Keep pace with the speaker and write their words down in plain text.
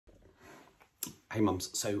Hey mums,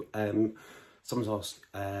 so someone's asked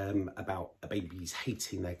about a baby's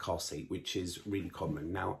hating their car seat, which is really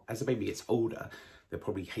common. Now, as a baby gets older, they'll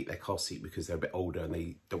probably hate their car seat because they're a bit older and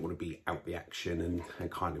they don't want to be out the action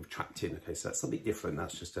and kind of trapped in. Okay, so that's something different.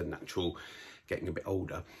 That's just a natural getting a bit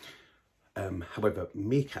older. However,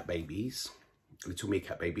 meerkat babies, little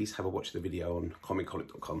meerkat babies, have a watch the video on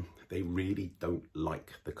comiccolic.com. They really don't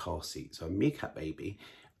like the car seat. So a meerkat baby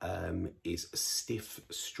is a stiff,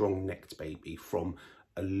 strong-necked baby from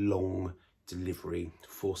a long delivery,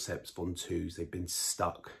 forceps, Von-2s. They've been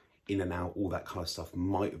stuck in and out, all that kind of stuff,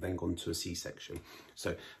 might have then gone to a C-section.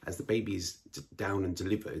 So as the baby is down and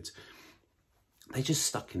delivered, they're just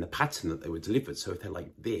stuck in the pattern that they were delivered. So if they're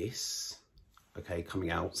like this, okay, coming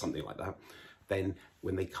out, something like that, then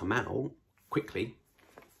when they come out quickly,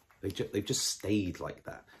 they've just stayed like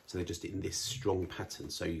that. So they're just in this strong pattern.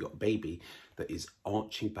 So you've got a baby that is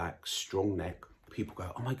arching back, strong neck. People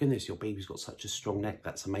go, oh my goodness, your baby's got such a strong neck.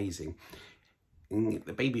 That's amazing. And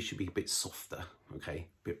the baby should be a bit softer, okay?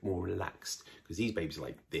 A bit more relaxed. Because these babies are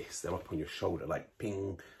like this. They're up on your shoulder, like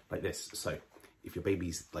ping, like this. So if your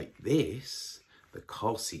baby's like this, the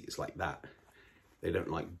car seat is like that. They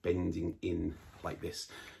don't like bending in like this.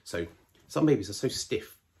 So some babies are so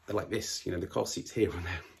stiff. They're like this, you know, the car seat's here and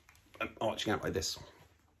they're arching out like this.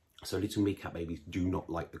 So little meerkat babies do not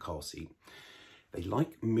like the car seat. They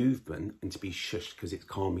like movement and to be shushed because it's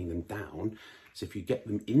calming them down. So if you get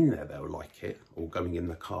them in there, they'll like it, or going in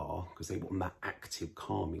the car because they want that active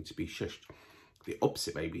calming to be shushed. The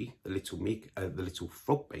opposite baby, the little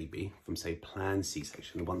frog baby from say planned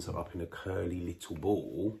C-section, the ones that are up in a curly little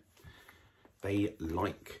ball, they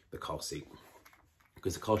like the car seat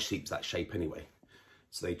because the car seat's that shape anyway.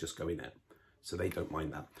 So they just go in it. So they don't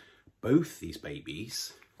mind that. Both these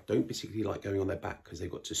babies don't particularly like going on their back because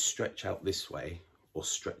they've got to stretch out this way or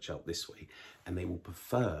stretch out this way, and they will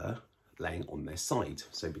prefer laying on their side.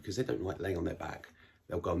 So because they don't like laying on their back,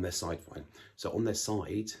 they'll go on their side fine. So on their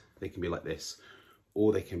side, they can be like this,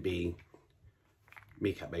 or they can be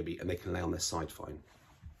meerkat baby and they can lay on their side fine.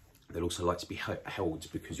 They'd also like to be held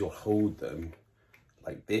because you'll hold them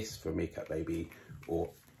like this for a meerkat baby, or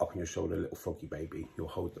up on your shoulder, little froggy baby, you'll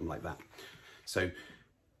hold them like that. So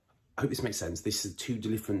I hope this makes sense. This is two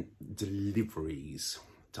different deliveries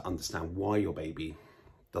to understand why your baby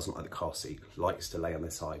doesn't like the car seat, likes to lay on their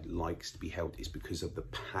side, likes to be held. It's because of the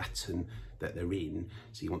pattern that they're in.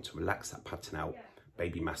 So you want to relax that pattern out,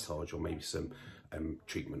 baby massage, or maybe some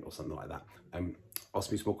treatment or something like that.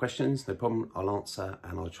 Ask me some more questions, no problem. I'll answer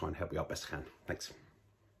and I'll try and help you out best I can. Thanks.